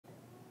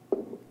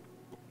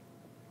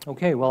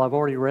Okay, well, I've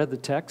already read the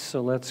text, so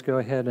let's go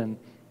ahead and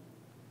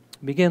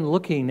begin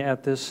looking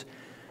at this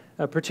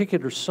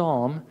particular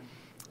psalm.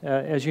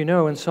 As you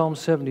know, in Psalm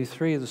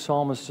 73, the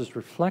psalmist is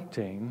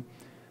reflecting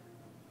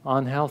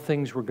on how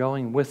things were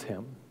going with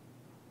him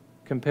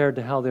compared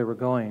to how they were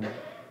going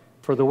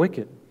for the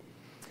wicked.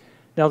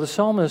 Now, the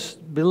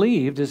psalmist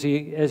believed, as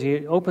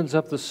he opens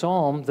up the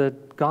psalm,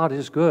 that God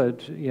is good,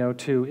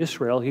 to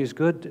Israel. He's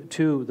good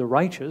to the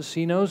righteous.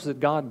 He knows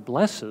that God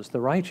blesses the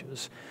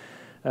righteous.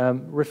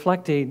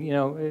 Reflecting,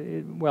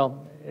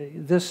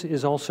 this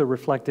is also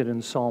reflected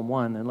in Psalm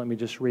 1, and let me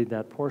just read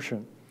that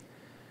portion.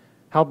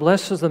 How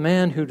blessed is the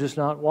man who does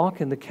not walk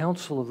in the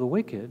counsel of the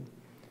wicked,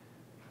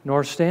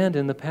 nor stand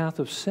in the path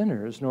of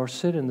sinners, nor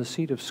sit in the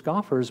seat of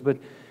scoffers, but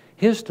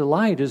his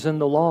delight is in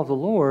the law of the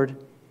Lord,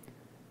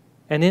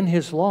 and in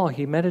his law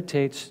he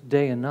meditates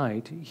day and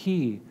night.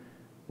 He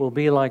will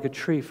be like a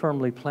tree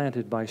firmly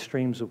planted by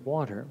streams of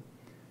water,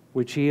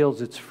 which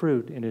yields its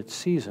fruit in its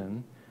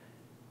season,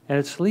 and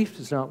its leaf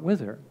does not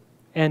wither.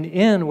 And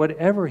in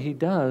whatever he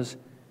does,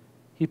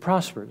 he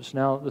prospers.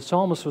 Now, the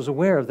psalmist was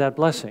aware of that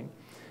blessing,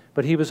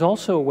 but he was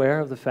also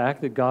aware of the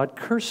fact that God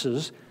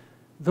curses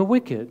the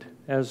wicked.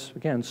 As,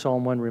 again,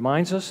 Psalm 1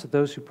 reminds us, that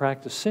those who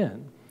practice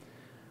sin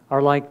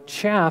are like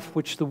chaff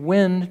which the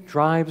wind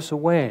drives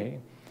away.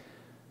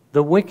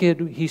 The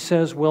wicked, he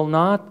says, will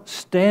not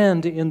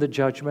stand in the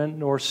judgment,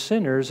 nor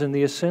sinners in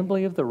the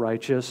assembly of the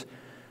righteous.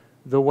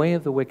 The way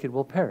of the wicked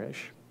will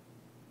perish.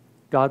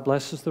 God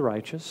blesses the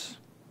righteous,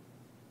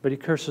 but he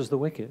curses the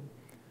wicked.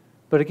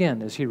 But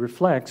again, as he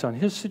reflects on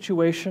his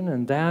situation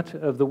and that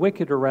of the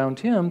wicked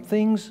around him,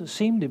 things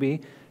seem to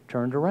be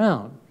turned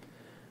around.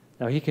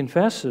 Now, he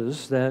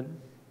confesses that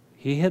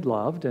he had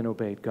loved and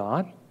obeyed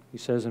God. He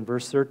says in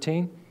verse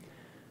 13,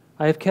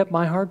 I have kept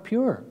my heart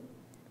pure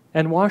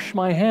and washed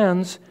my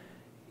hands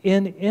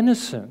in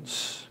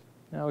innocence.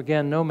 Now,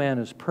 again, no man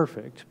is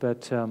perfect,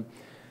 but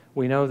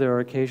we know there are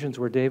occasions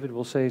where David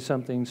will say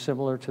something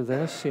similar to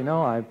this.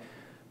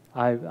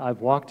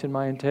 I've walked in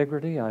my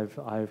integrity.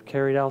 I've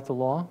carried out the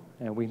law,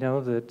 and we know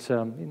that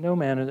no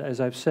man,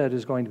 as I've said,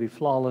 is going to be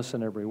flawless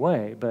in every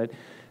way. But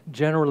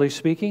generally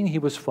speaking, he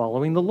was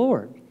following the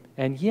Lord,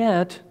 and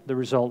yet the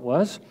result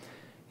was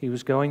he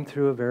was going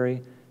through a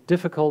very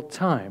difficult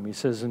time. He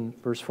says in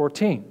verse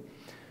 14,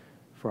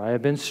 "For I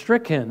have been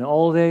stricken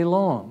all day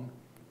long,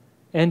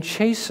 and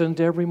chastened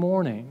every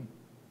morning."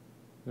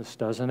 This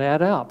doesn't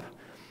add up.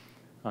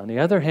 On the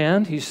other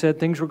hand, he said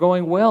things were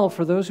going well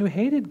for those who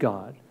hated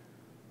God.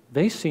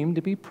 They seemed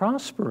to be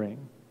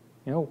prospering.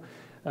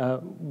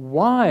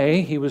 Why,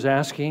 he was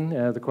asking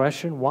the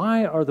question,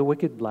 why are the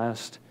wicked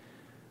blessed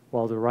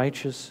while the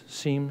righteous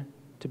seem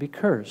to be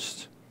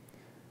cursed?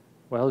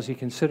 Well, as he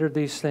considered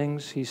these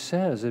things, he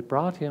says it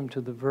brought him to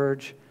the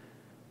verge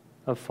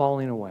of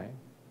falling away.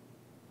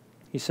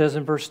 He says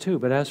in verse 2,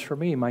 "But as for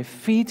me, my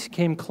feet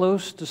came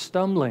close to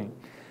stumbling.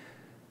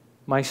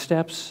 My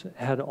steps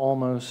had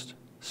almost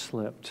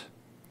slipped."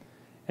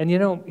 And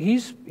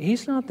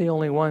he's not the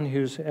only one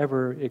who's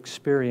ever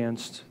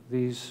experienced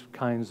these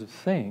kinds of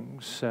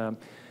things.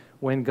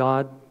 When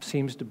God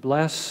seems to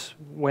bless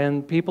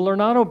when people are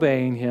not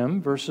obeying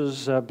him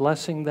versus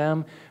blessing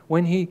them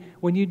when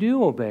you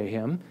do obey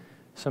him,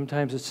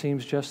 sometimes it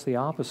seems just the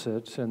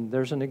opposite. And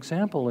there's an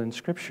example in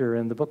Scripture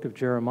in the book of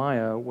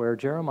Jeremiah where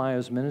Jeremiah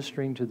is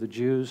ministering to the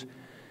Jews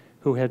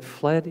who had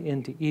fled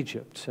into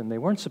Egypt. And they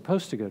weren't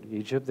supposed to go to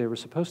Egypt. They were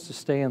supposed to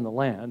stay in the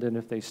land. And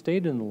if they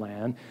stayed in the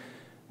land,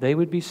 they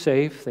would be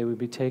safe. They would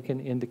be taken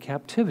into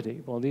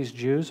captivity. Well, these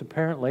Jews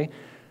apparently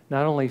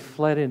not only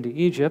fled into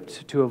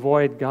Egypt to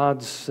avoid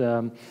God's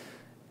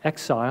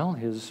exile,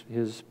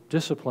 his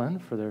discipline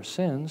for their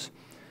sins,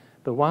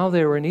 but while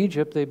they were in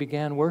Egypt, they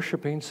began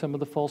worshiping some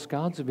of the false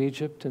gods of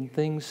Egypt, and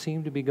things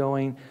seemed to be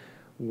going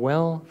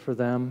well for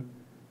them.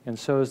 And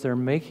so as they're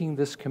making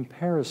this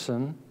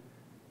comparison,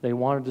 they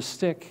wanted to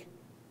stick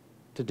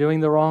to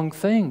doing the wrong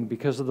thing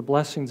because of the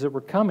blessings that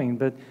were coming.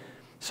 But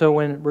so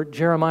when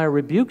Jeremiah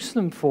rebukes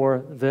them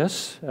for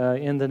this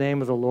in the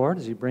name of the Lord,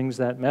 as he brings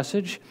that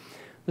message,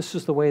 this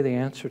is the way they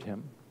answered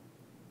him.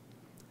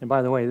 And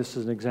by the way, this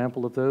is an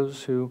example of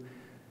those who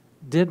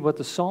did what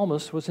the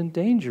psalmist was in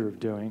danger of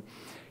doing.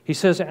 He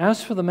says,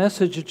 "As for the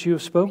message that you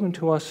have spoken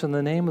to us in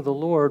the name of the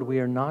Lord, we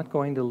are not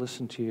going to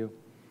listen to you.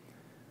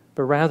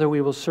 But rather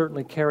we will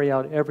certainly carry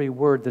out every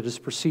word that has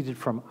proceeded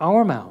from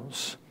our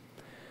mouths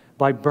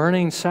by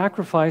burning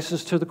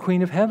sacrifices to the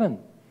Queen of Heaven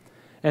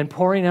and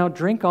pouring out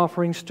drink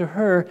offerings to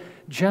her,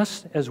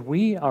 just as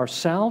we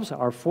ourselves,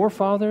 our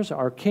forefathers,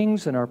 our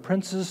kings, and our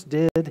princes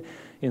did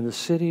in the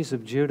cities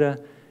of Judah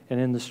and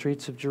in the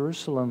streets of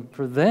Jerusalem.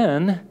 For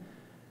then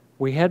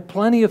we had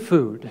plenty of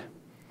food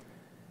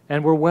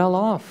and were well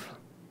off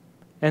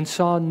and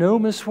saw no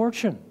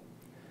misfortune.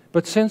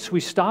 But since we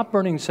stopped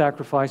burning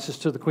sacrifices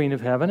to the Queen of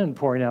Heaven and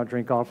pouring out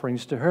drink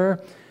offerings to her,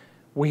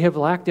 we have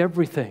lacked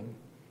everything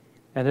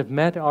and have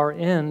met our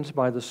end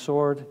by the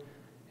sword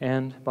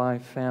and by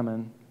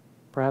famine."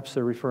 Perhaps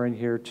they're referring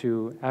here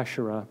to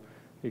Asherah,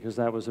 because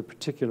that was a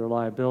particular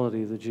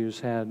liability the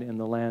Jews had in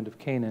the land of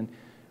Canaan.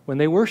 When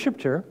they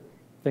worshipped her,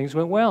 things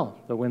went well.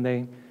 But when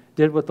they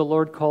did what the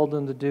Lord called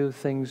them to do,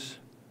 things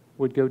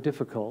would go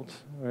difficult,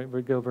 right?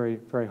 Would go very,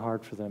 very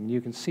hard for them.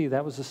 You can see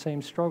that was the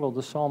same struggle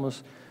the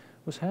psalmist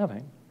was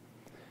having.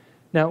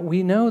 Now,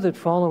 we know that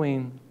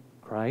following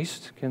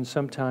Christ can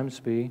sometimes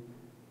be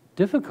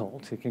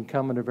difficult. It can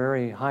come at a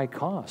very high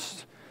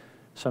cost.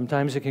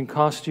 Sometimes it can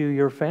cost you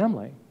your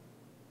family.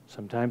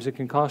 Sometimes it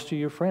can cost you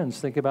your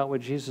friends. Think about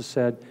what Jesus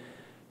said,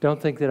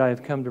 "Don't think that I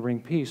have come to bring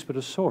peace, but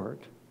a sword.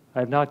 I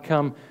have not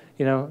come,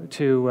 there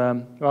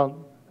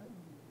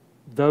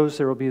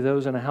will be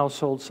those in a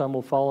household, some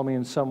will follow me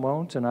and some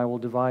won't, and I will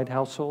divide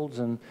households,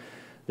 and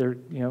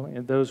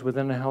those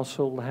within a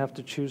household will have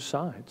to choose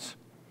sides."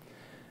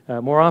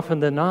 More often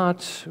than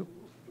not,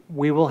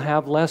 we will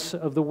have less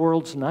of the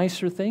world's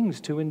nicer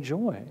things to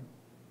enjoy.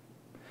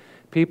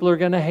 People are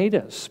going to hate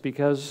us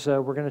because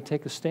we're going to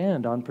take a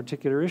stand on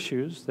particular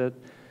issues that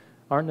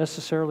aren't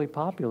necessarily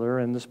popular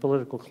in this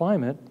political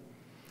climate.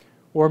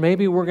 Or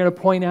maybe we're going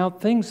to point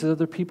out things that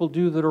other people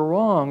do that are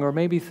wrong, or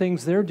maybe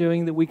things they're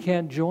doing that we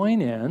can't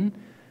join in,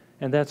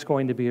 and that's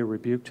going to be a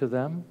rebuke to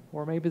them.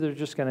 Or maybe they're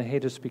just going to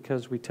hate us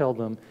because we tell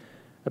them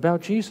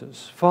about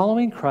Jesus.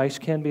 Following Christ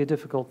can be a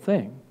difficult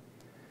thing.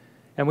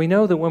 And we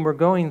know that when we're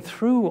going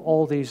through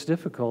all these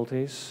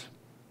difficulties,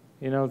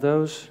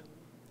 those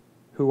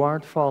who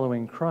aren't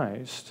following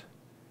Christ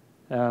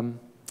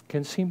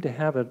can seem to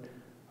have it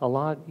a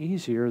lot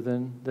easier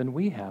than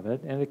we have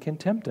it, and it can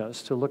tempt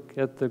us to look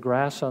at the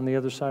grass on the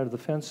other side of the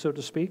fence, so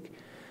to speak,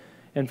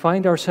 and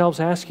find ourselves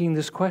asking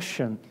this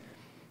question: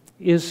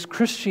 is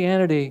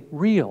Christianity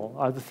real?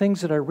 Are the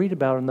things that I read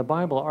about in the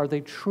Bible, are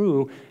they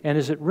true? And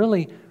is it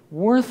really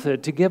worth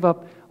it to give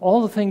up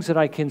all the things that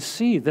I can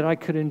see, that I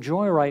could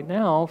enjoy right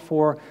now,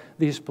 for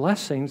these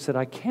blessings that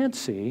I can't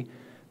see,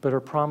 but are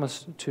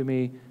promised to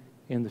me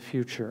in the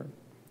future?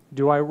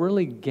 Do I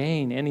really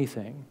gain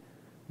anything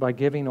by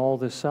giving all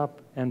this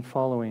up and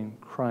following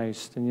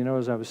Christ? And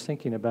as I was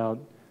thinking about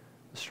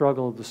the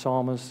struggle of the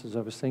psalmist, as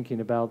I was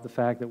thinking about the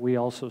fact that we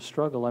also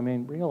struggle,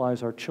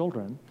 realize our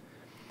children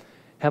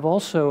have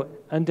also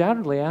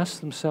undoubtedly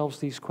asked themselves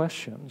these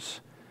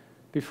questions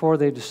before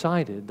they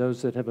decided,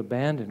 those that have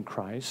abandoned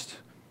Christ,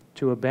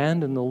 to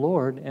abandon the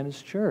Lord and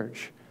His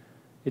church.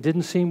 It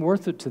didn't seem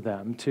worth it to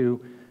them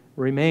to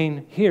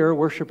remain here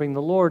worshiping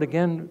the Lord.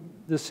 Again,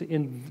 this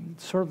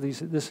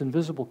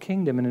invisible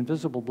kingdom and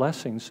invisible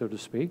blessings, so to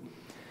speak,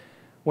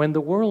 when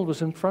the world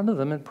was in front of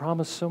them and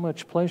promised so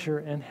much pleasure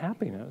and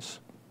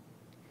happiness.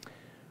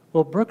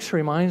 Well, Brooks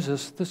reminds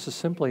us this is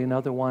simply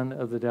another one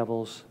of the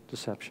devil's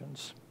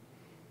deceptions.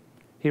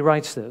 He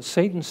writes this: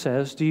 Satan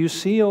says, "Do you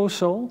see, O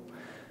soul,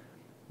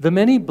 the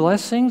many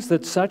blessings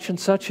that such and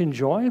such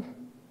enjoy,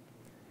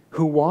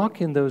 who walk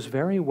in those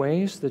very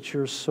ways that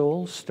your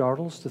soul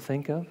startles to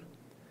think of,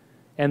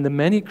 and the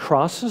many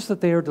crosses that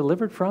they are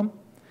delivered from?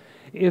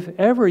 If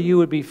ever you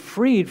would be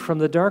freed from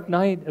the dark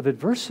night of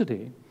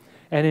adversity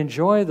and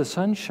enjoy the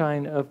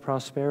sunshine of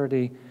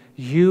prosperity,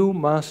 you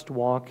must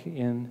walk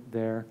in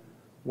their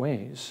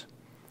ways."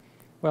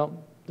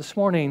 Well, this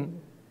morning,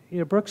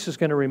 Brooks is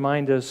going to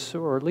remind us,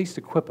 or at least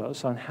equip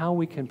us, on how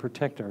we can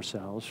protect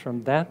ourselves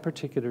from that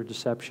particular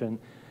deception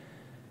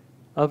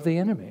of the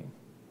enemy.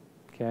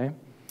 Okay?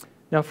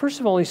 Now, first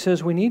of all, he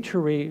says we need to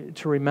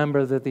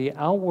remember that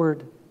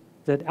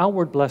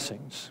outward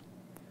blessings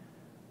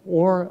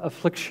or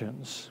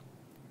afflictions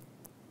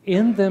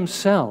in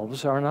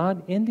themselves are not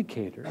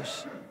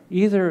indicators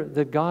either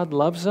that God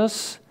loves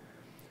us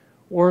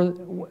or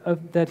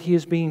that He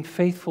is being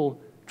faithful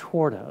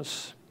toward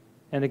us.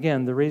 And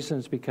again, the reason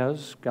is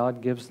because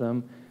God gives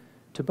them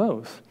to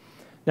both.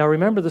 Now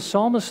remember, the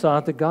psalmist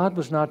thought that God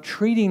was not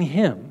treating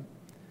him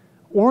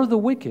or the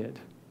wicked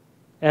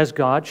as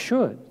God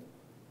should.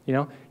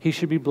 He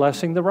should be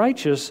blessing the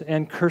righteous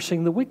and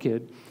cursing the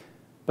wicked.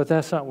 But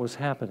that's not what's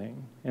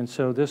happening. And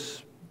so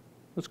this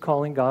was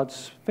calling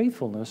God's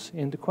faithfulness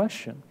into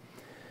question.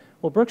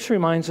 Well, Brooks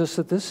reminds us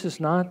that this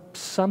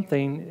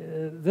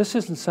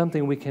isn't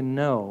something we can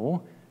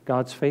know,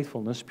 God's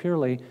faithfulness,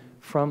 purely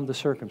from the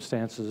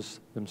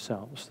circumstances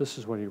themselves. This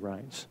is what he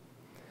writes: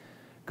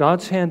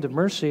 God's hand of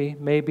mercy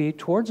may be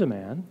towards a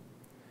man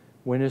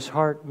when his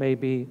heart may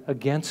be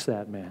against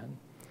that man,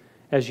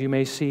 as you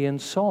may see in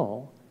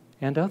Saul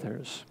and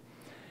others.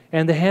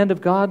 And the hand of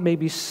God may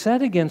be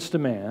set against a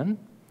man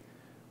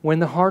when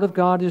the heart of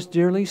God is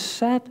dearly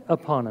set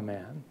upon a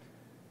man,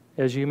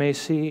 as you may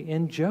see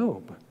in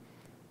Job.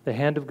 The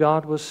hand of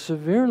God was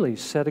severely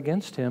set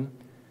against him,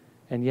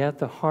 and yet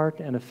the heart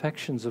and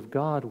affections of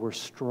God were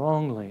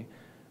strongly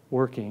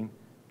working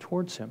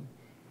towards him.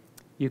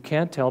 You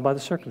can't tell by the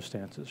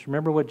circumstances.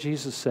 Remember what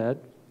Jesus said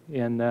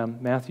in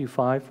Matthew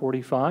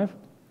 5:45?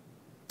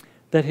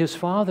 That His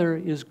Father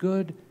is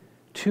good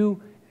to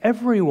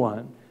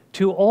everyone,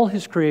 to all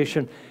His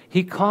creation.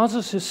 He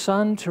causes His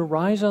sun to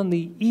rise on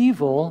the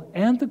evil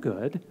and the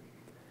good,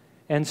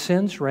 and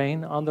sends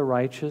rain on the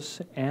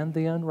righteous and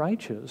the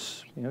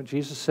unrighteous.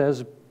 Jesus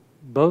says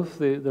both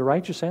the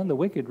righteous and the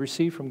wicked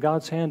receive from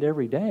God's hand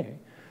every day.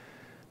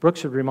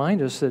 Brooks would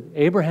remind us that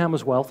Abraham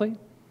was wealthy,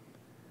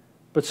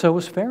 but so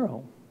was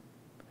Pharaoh.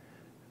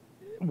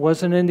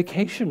 was an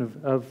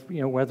indication of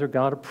whether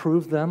God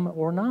approved them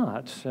or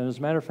not. And as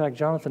a matter of fact,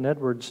 Jonathan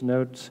Edwards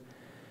notes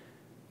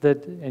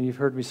that, and you've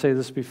heard me say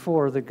this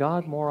before, that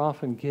God more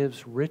often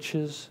gives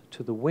riches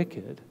to the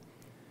wicked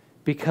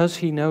because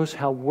he knows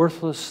how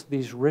worthless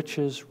these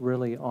riches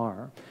really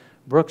are.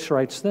 Brooks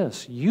writes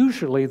this: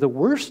 usually the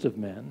worst of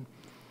men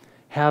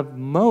have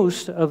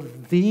most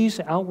of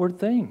these outward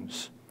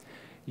things.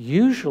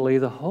 Usually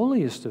the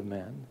holiest of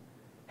men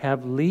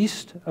have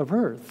least of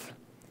earth,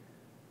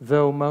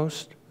 though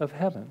most of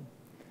heaven.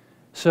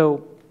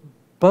 So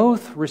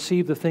both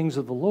receive the things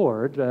of the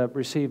Lord,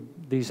 receive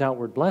these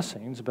outward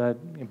blessings,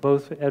 but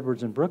both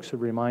Edwards and Brooks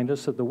would remind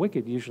us that the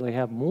wicked usually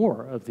have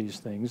more of these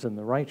things than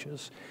the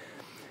righteous.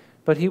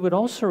 But he would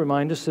also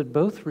remind us that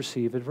both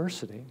receive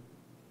adversity.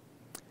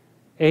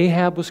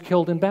 Ahab was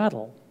killed in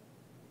battle,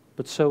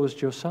 but so was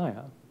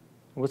Josiah.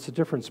 What's the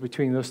difference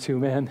between those two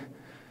men?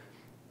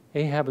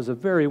 Ahab was a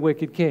very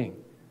wicked king.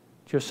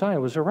 Josiah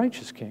was a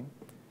righteous king.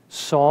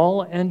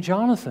 Saul and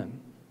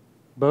Jonathan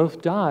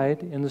both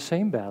died in the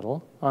same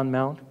battle on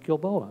Mount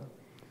Gilboa.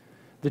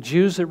 The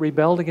Jews that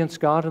rebelled against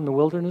God in the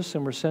wilderness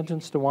and were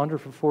sentenced to wander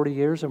for 40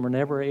 years and were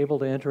never able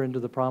to enter into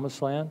the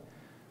promised land,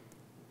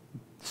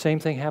 same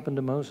thing happened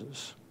to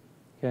Moses.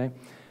 Okay?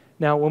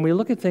 Now, when we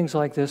look at things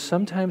like this,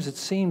 sometimes it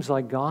seems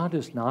like God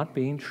is not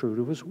being true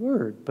to his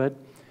word, but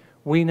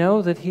we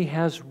know that he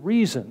has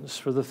reasons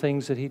for the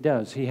things that he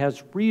does. He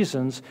has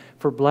reasons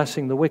for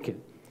blessing the wicked.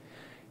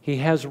 He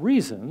has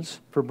reasons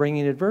for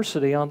bringing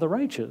adversity on the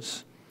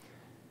righteous.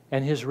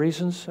 And his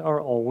reasons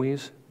are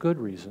always good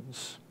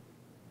reasons.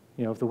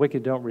 If the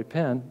wicked don't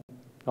repent,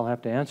 they'll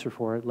have to answer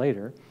for it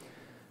later.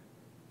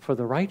 For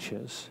the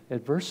righteous,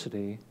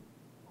 adversity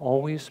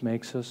always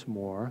makes us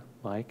more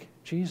like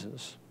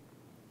Jesus.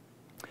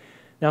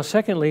 Now,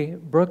 secondly,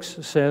 Brooks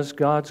says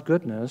God's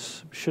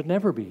goodness should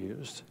never be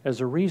used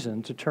as a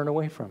reason to turn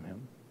away from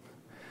him.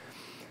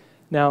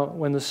 Now,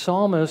 when the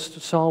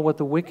psalmist saw what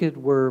the wicked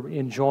were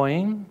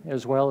enjoying,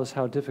 as well as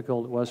how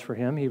difficult it was for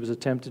him, he was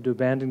tempted to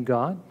abandon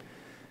God,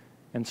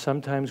 and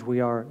sometimes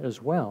we are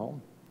as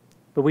well.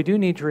 But we do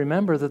need to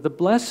remember that the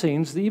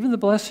blessings, even the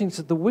blessings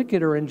that the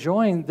wicked are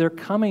enjoying, they're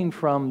coming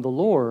from the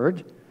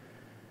Lord,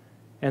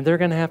 and they're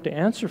going to have to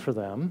answer for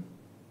them.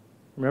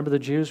 Remember the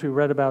Jews we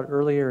read about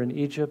earlier in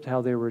Egypt,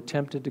 how they were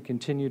tempted to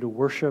continue to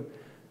worship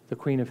the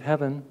Queen of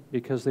Heaven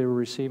because they were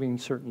receiving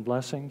certain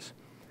blessings?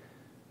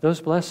 Those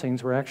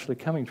blessings were actually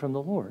coming from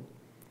the Lord.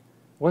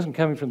 It wasn't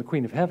coming from the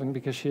Queen of Heaven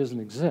because she doesn't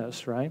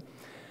exist, right?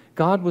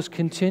 God was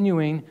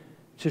continuing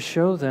to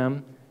show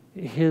them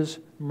his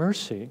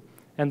mercy.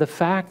 And the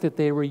fact that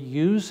they were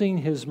using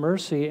his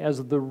mercy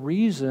as the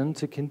reason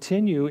to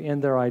continue in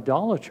their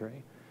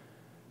idolatry,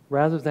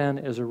 rather than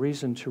as a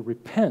reason to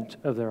repent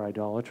of their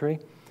idolatry,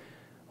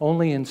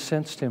 only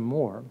incensed him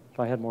more. If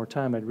I had more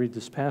time, I'd read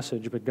this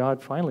passage, but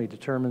God finally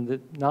determined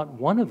that not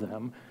one of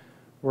them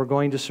were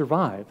going to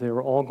survive. They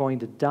were all going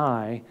to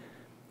die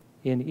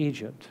in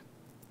Egypt.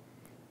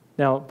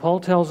 Now, Paul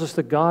tells us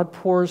that God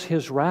pours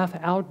his wrath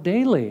out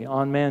daily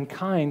on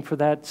mankind for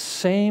that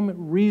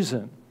same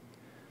reason.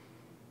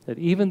 That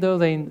even though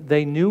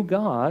they knew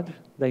God,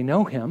 they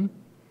know him,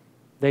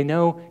 they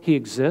know he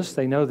exists,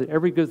 they know that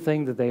every good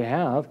thing that they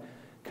have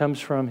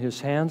comes from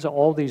his hands,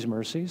 all these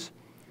mercies,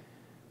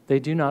 they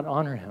do not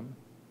honor him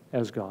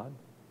as God.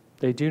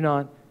 They do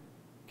not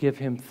give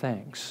him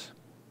thanks,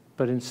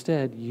 but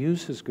instead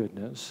use his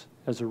goodness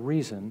as a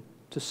reason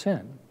to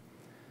sin.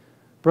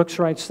 Brooks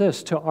writes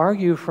this: to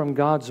argue from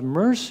God's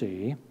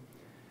mercy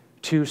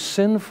to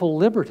sinful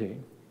liberty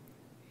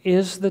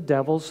is the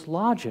devil's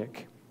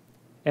logic.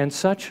 And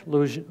such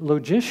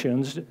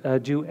logicians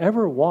do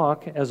ever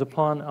walk as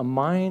upon a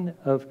mine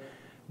of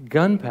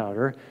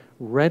gunpowder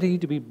ready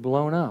to be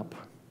blown up.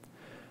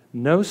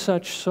 No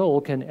such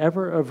soul can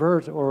ever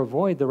avert or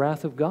avoid the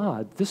wrath of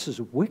God. This is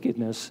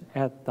wickedness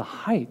at the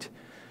height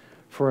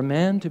for a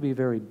man to be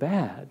very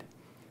bad,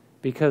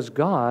 because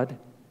God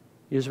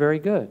is very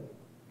good.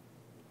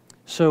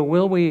 So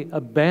will we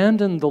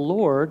abandon the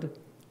Lord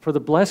for the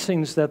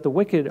blessings that the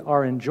wicked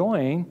are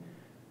enjoying,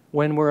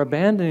 when we're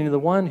abandoning the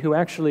one who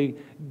actually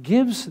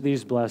gives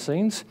these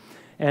blessings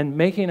and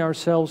making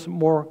ourselves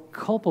more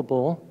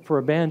culpable for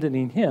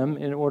abandoning him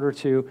in order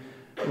to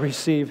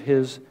receive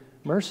his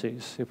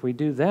mercies? If we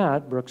do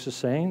that, Brooks is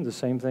saying, the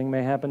same thing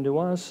may happen to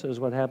us as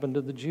what happened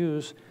to the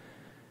Jews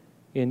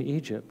in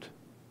Egypt.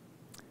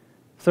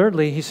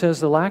 Thirdly, he says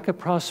the lack of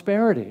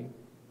prosperity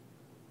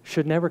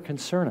should never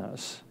concern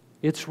us.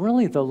 It's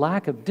really the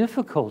lack of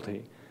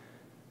difficulty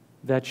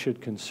that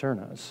should concern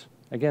us.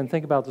 Again,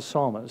 think about the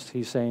psalmist.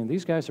 He's saying,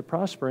 these guys are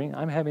prospering.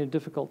 I'm having a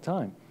difficult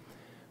time.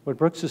 What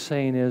Brooks is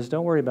saying is,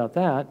 don't worry about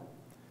that.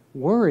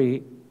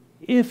 Worry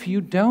if you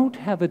don't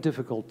have a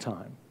difficult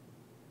time,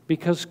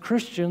 because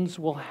Christians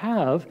will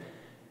have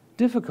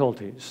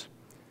difficulties.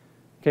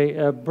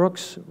 Okay,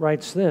 Brooks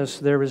writes this: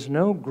 there is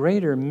no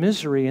greater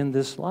misery in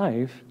this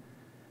life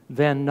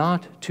than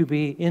not to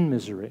be in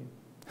misery.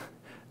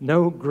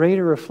 No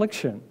greater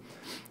affliction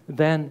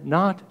than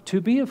not to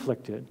be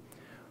afflicted.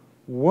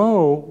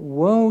 Woe,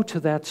 woe to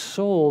that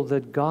soul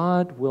that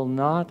God will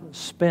not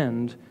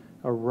spend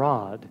a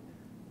rod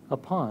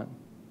upon.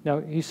 Now,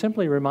 he's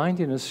simply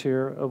reminding us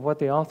here of what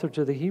the author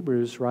to the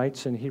Hebrews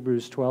writes in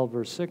Hebrews 12,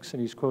 verse 6,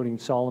 and he's quoting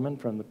Solomon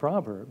from the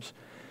Proverbs.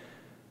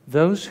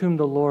 Those whom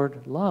the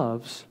Lord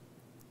loves,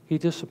 he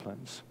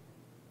disciplines,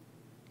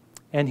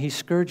 and he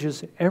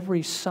scourges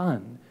every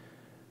son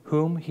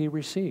whom he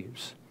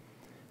receives.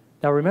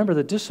 Now, remember,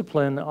 the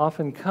discipline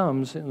often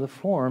comes in the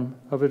form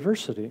of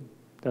adversity,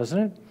 doesn't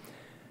it?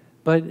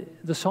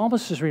 But the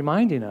psalmist is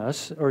reminding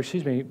us,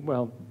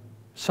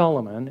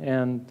 Solomon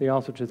and the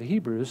author to the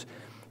Hebrews,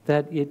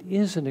 that it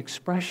is an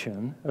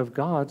expression of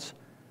God's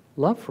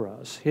love for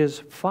us, his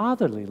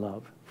fatherly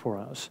love for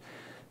us,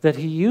 that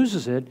he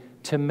uses it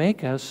to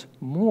make us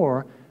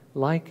more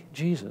like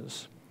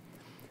Jesus.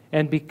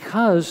 And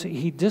because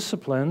he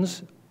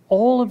disciplines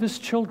all of his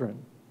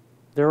children,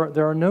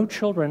 there are no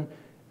children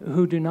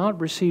who do not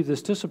receive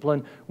this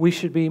discipline, we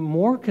should be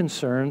more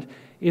concerned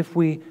if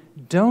we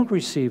don't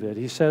receive it.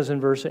 He says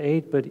in verse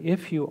 8, but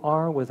if you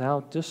are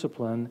without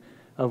discipline,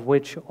 of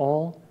which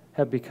all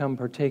have become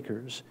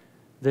partakers,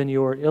 then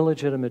you are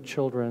illegitimate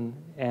children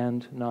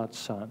and not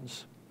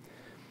sons.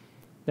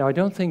 Now, I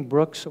don't think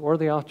Brooks or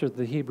the author of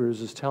the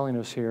Hebrews is telling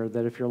us here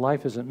that if your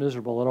life isn't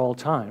miserable at all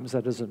times,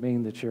 that doesn't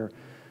mean that you're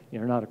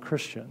not a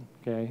Christian,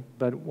 okay?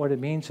 But what it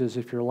means is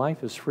if your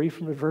life is free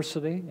from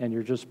adversity and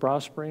you're just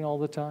prospering all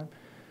the time,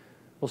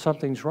 well,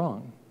 something's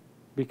wrong,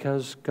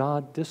 because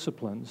God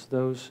disciplines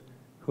those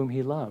whom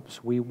he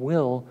loves. We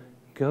will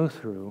go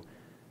through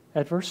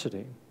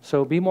adversity.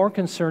 So be more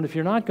concerned if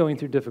you're not going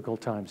through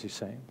difficult times, he's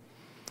saying.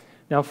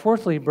 Now,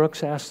 fourthly,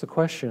 Brooks asks the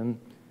question,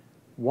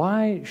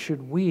 why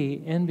should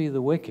we envy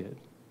the wicked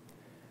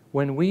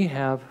when we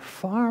have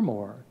far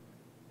more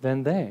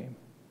than they?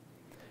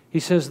 He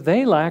says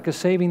they lack a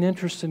saving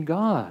interest in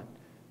God,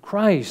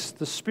 Christ,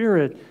 the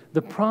Spirit,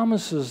 the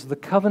promises, the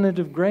covenant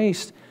of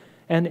grace,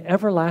 and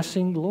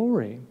everlasting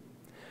glory.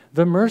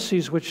 The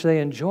mercies which they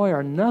enjoy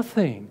are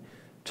nothing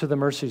to the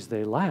mercies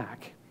they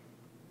lack.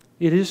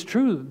 It is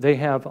true they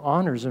have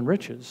honors and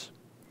riches,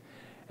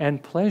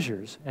 and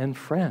pleasures and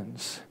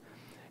friends,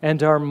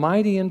 and are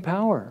mighty in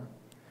power.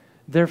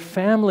 Their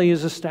family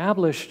is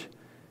established,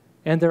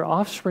 and their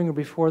offspring are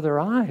before their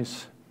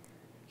eyes.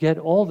 Yet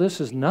all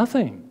this is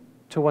nothing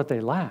to what they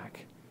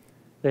lack.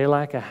 They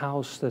lack a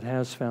house that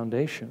has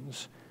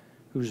foundations,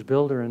 whose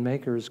builder and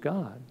maker is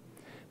God.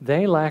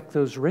 They lack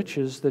those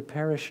riches that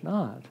perish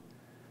not,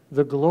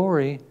 the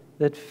glory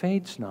that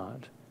fades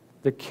not,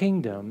 the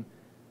kingdom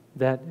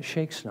that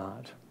shakes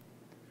not.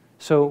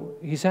 So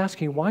he's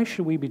asking, why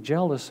should we be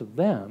jealous of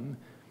them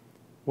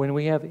when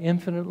we have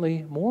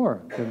infinitely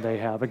more than they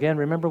have? Again,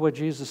 remember what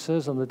Jesus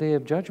says on the day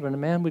of judgment, a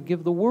man would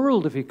give the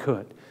world if he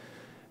could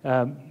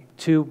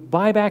to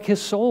buy back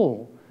his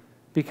soul,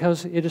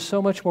 because it is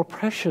so much more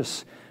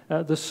precious,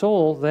 the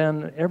soul,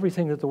 than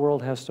everything that the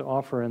world has to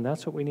offer. And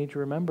that's what we need to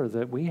remember,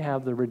 that we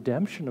have the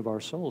redemption of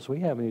our souls. We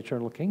have an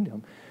eternal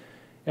kingdom.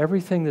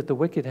 Everything that the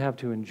wicked have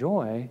to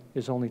enjoy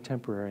is only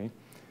temporary.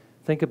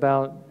 Think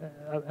about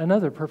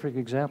another perfect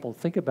example.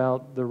 Think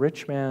about the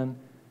rich man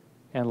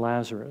and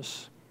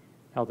Lazarus.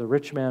 How the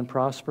rich man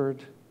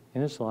prospered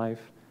in his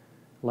life.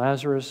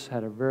 Lazarus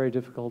had a very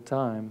difficult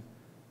time,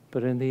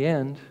 but in the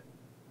end,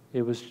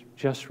 it was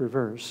just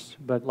reversed.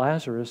 But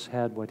Lazarus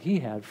had what he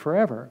had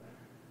forever.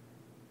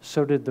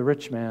 So did the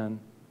rich man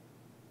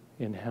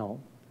in hell.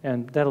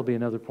 And that'll be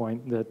another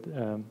point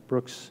that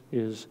Brooks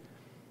is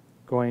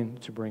going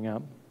to bring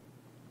up.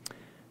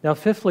 Now,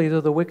 fifthly, though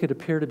the wicked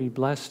appear to be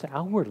blessed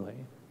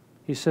outwardly,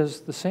 he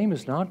says the same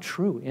is not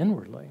true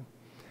inwardly.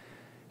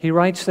 He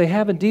writes, they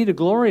have indeed a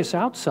glorious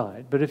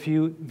outside, but if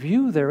you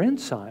view their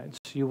insides,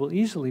 you will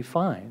easily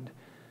find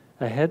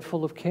a head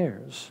full of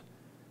cares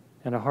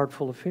and a heart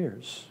full of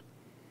fears.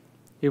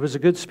 It was a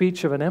good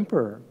speech of an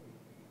emperor.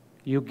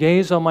 You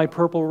gaze on my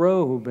purple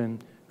robe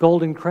and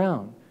golden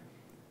crown,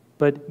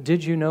 but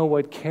did you know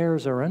what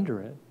cares are under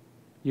it?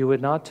 You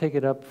would not take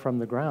it up from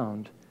the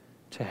ground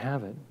to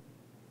have it.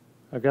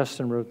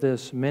 Augustine wrote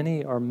this,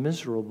 many are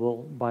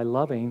miserable by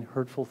loving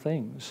hurtful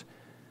things,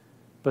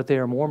 but they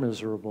are more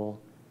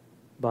miserable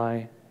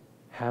by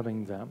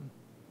having them.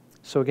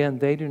 So again,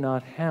 they do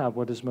not have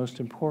what is most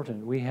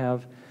important. We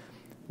have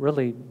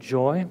really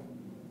joy,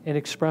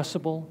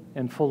 inexpressible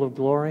and full of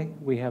glory.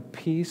 We have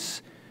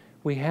peace.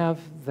 We have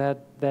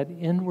that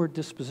inward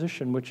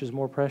disposition which is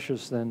more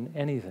precious than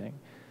anything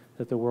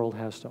that the world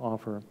has to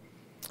offer.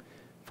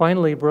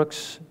 Finally,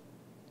 Brooks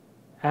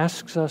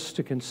asks us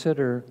to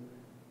consider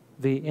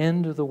the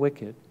end of the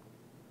wicked.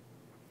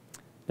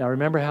 Now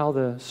remember how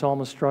the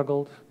psalmist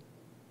struggled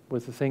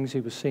with the things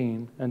he was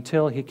seeing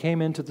until he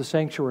came into the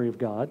sanctuary of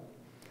God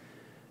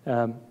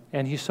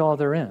and he saw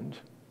their end.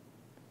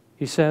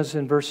 He says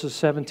in verses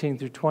 17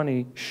 through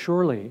 20,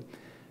 surely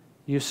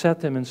you set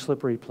them in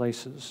slippery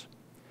places.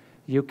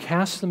 You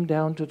cast them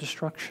down to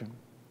destruction.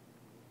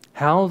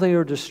 How they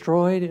are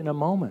destroyed in a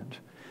moment.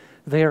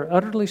 They are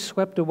utterly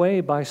swept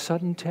away by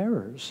sudden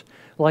terrors.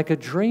 Like a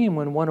dream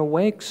when one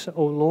awakes,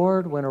 O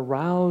Lord, when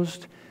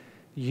aroused,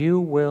 you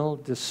will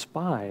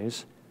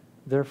despise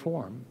their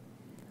form.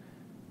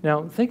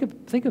 Now, think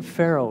of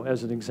Pharaoh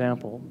as an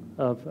example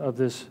of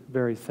this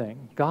very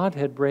thing. God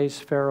had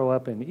raised Pharaoh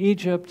up in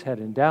Egypt, had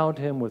endowed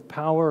him with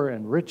power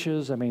and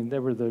riches. I mean, they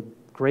were the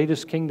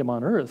greatest kingdom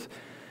on earth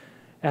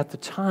at the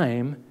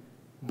time.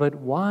 But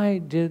why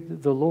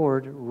did the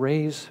Lord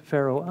raise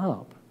Pharaoh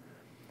up?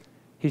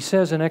 He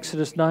says in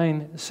Exodus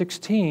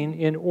 9:16,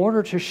 in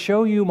order to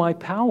show you my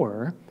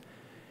power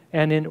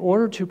and in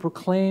order to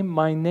proclaim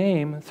my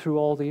name through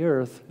all the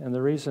earth. And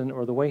the reason,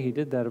 or the way he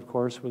did that, of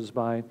course, was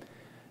by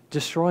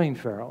destroying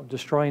Pharaoh,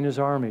 destroying his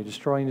army,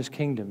 destroying his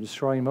kingdom,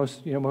 destroying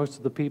most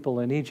of the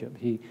people in Egypt.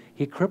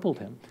 He crippled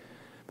him.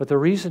 But the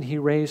reason he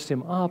raised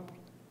him up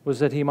was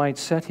that he might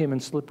set him in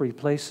slippery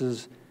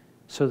places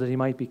so that he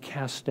might be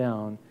cast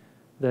down,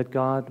 that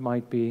God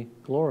might be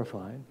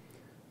glorified.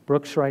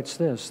 Brooks writes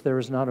this, there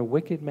is not a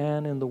wicked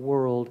man in the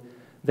world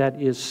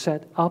that is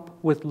set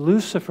up with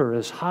Lucifer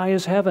as high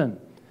as heaven,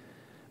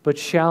 but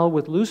shall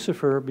with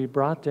Lucifer be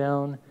brought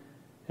down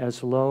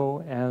as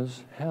low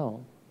as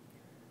hell.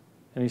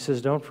 And he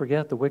says, don't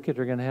forget, the wicked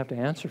are going to have to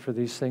answer for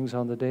these things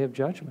on the day of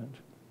judgment.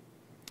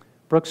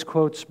 Brooks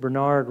quotes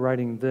Bernard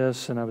writing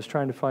this, and I was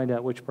trying to find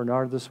out which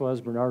Bernard this was,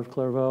 Bernard of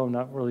Clairvaux, I'm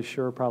not really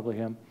sure, probably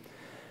him.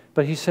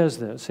 But he says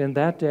this, in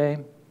that day,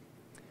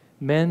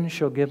 men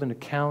shall give an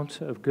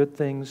account of good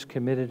things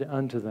committed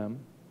unto them,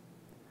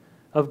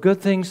 of good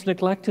things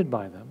neglected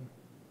by them,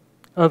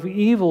 of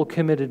evil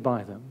committed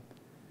by them,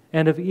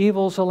 and of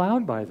evils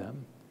allowed by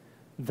them.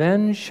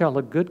 Then shall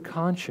a good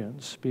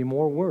conscience be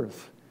more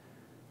worth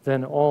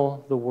than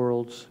all the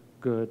world's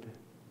good.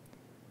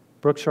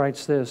 Brooks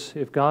writes this,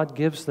 if God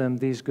gives them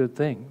these good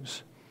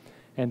things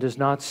and does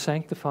not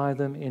sanctify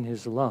them in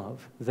his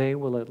love, they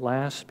will at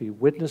last be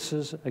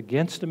witnesses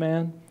against a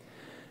man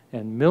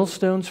and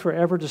millstones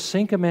forever to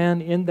sink a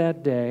man in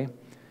that day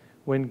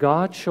when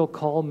God shall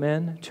call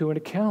men to an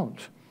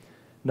account,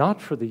 not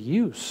for the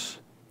use,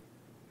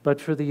 but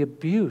for the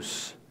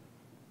abuse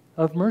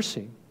of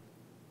mercy.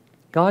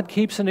 God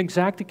keeps an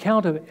exact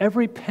account of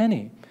every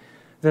penny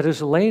that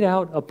is laid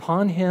out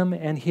upon him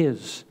and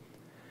his,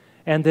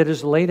 and that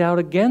is laid out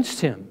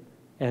against him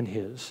and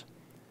his.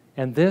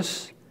 And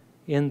this,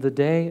 in the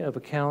day of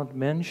account,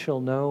 men shall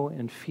know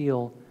and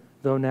feel,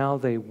 though now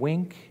they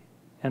wink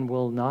and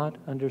will not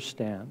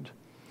understand.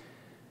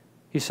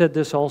 He said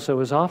this also,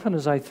 as often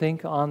as I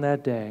think on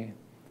that day,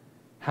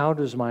 how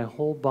does my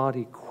whole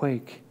body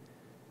quake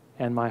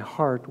and my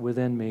heart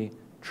within me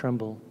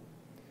tremble?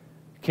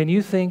 Can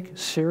you think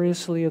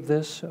seriously of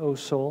this, O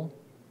soul,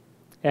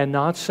 and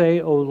not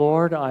say, O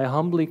Lord, I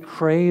humbly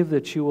crave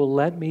that you will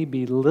let me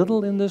be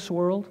little in this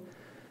world,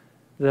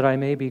 that I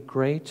may be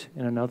great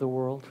in another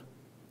world,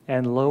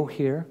 and low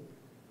here,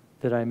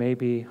 that I may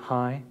be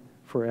high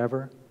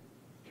forever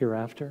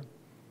hereafter?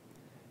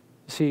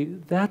 See,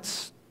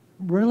 that's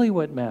really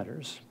what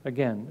matters.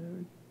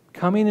 Again,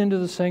 coming into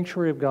the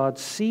sanctuary of God,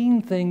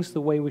 seeing things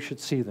the way we should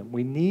see them.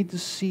 We need to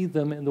see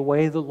them in the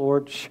way the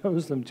Lord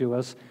shows them to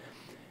us.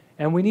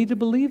 And we need to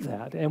believe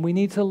that. And we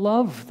need to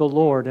love the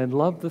Lord and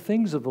love the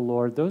things of the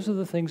Lord. Those are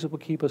the things that will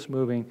keep us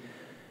moving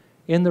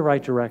in the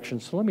right direction.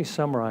 So let me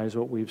summarize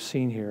what we've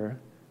seen here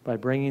by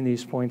bringing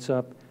these points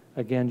up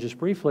again just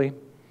briefly.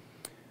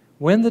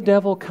 When the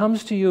devil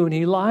comes to you and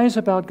he lies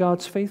about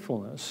God's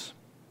faithfulness,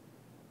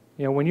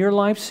 when your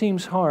life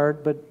seems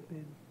hard, but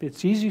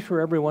it's easy for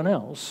everyone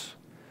else,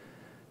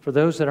 for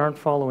those that aren't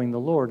following the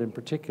Lord in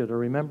particular,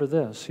 remember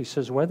this. He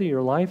says, whether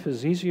your life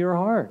is easy or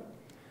hard,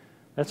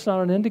 that's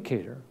not an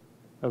indicator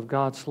of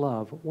God's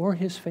love or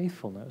his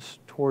faithfulness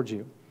towards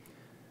you.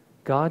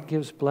 God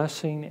gives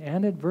blessing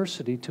and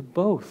adversity to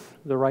both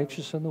the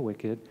righteous and the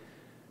wicked,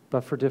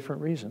 but for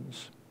different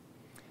reasons.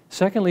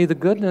 Secondly, the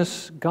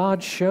goodness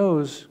God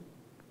shows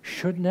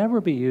should never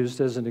be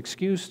used as an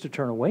excuse to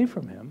turn away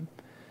from him,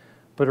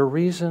 but a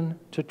reason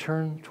to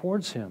turn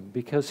towards him,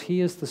 because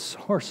he is the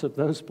source of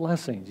those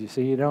blessings. You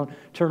see, you don't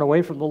turn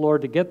away from the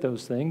Lord to get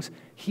those things.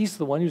 He's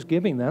the one who's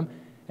giving them,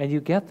 and you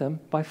get them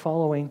by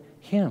following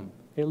him,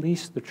 at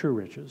least the true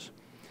riches.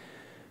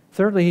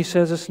 Thirdly, he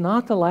says it's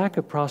not the lack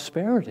of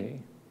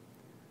prosperity,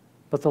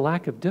 but the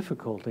lack of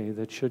difficulty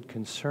that should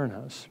concern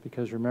us.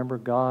 Because remember,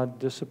 God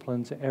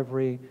disciplines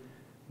every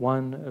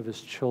one of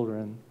his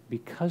children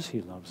because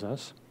he loves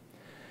us.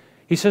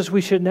 He says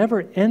we should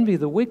never envy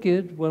the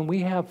wicked when we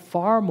have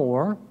far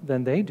more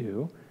than they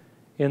do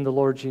in the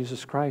Lord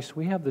Jesus Christ.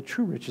 We have the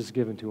true riches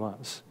given to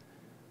us.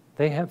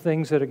 They have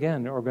things that,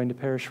 again, are going to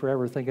perish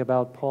forever. Think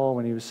about Paul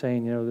when he was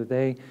saying, that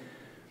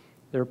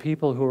there are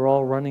people who are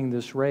all running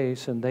this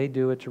race, and they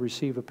do it to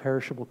receive a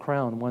perishable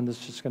crown, one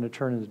that's just going to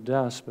turn into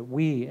dust, but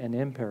we an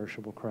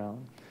imperishable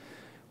crown.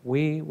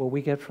 What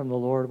we get from the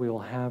Lord, we will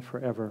have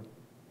forever.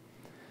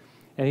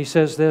 And he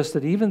says this,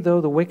 that even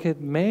though the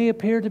wicked may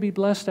appear to be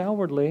blessed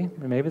outwardly,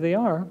 and maybe they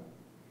are,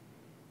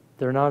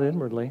 they're not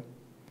inwardly.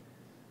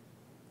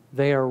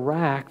 They are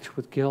racked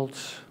with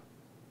guilt,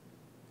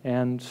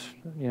 and,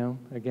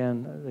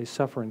 again, they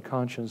suffer in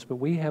conscience, but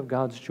we have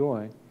God's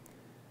joy.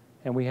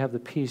 And we have the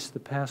peace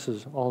that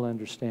passes all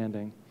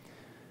understanding.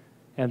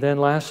 And then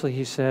lastly,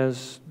 he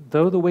says,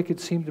 though the wicked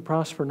seem to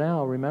prosper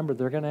now, remember,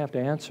 they're going to have to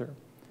answer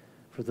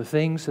for the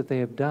things that they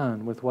have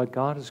done with what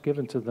God has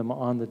given to them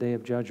on the day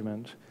of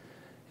judgment.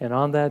 And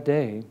on that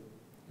day,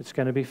 it's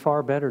going to be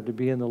far better to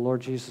be in the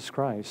Lord Jesus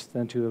Christ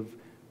than to have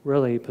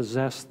really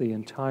possessed the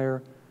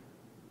entire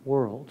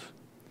world.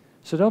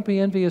 So don't be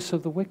envious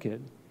of the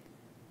wicked.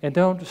 And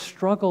don't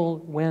struggle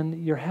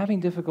when you're having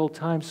difficult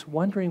times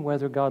wondering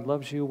whether God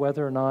loves you,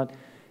 whether or not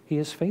He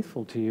is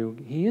faithful to you.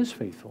 He is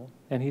faithful,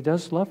 and He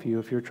does love you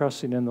if you're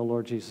trusting in the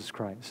Lord Jesus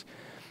Christ.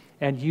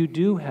 And you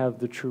do have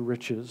the true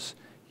riches.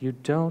 You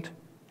don't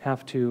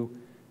have to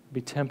be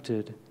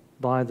tempted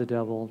by the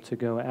devil to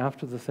go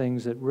after the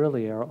things that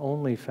really are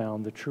only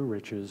found, the true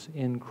riches,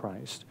 in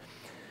Christ.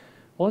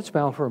 Well, let's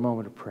bow for a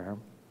moment of prayer.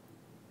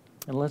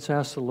 And let's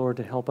ask the Lord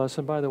to help us.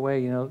 And by the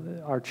way,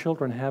 our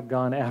children have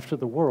gone after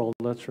the world,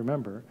 let's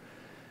remember.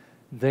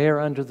 They are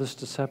under this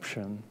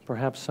deception.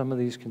 Perhaps some of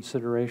these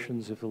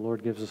considerations, if the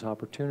Lord gives us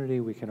opportunity,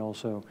 we can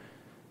also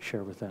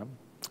share with them.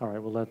 All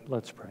right, well,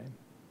 let's pray.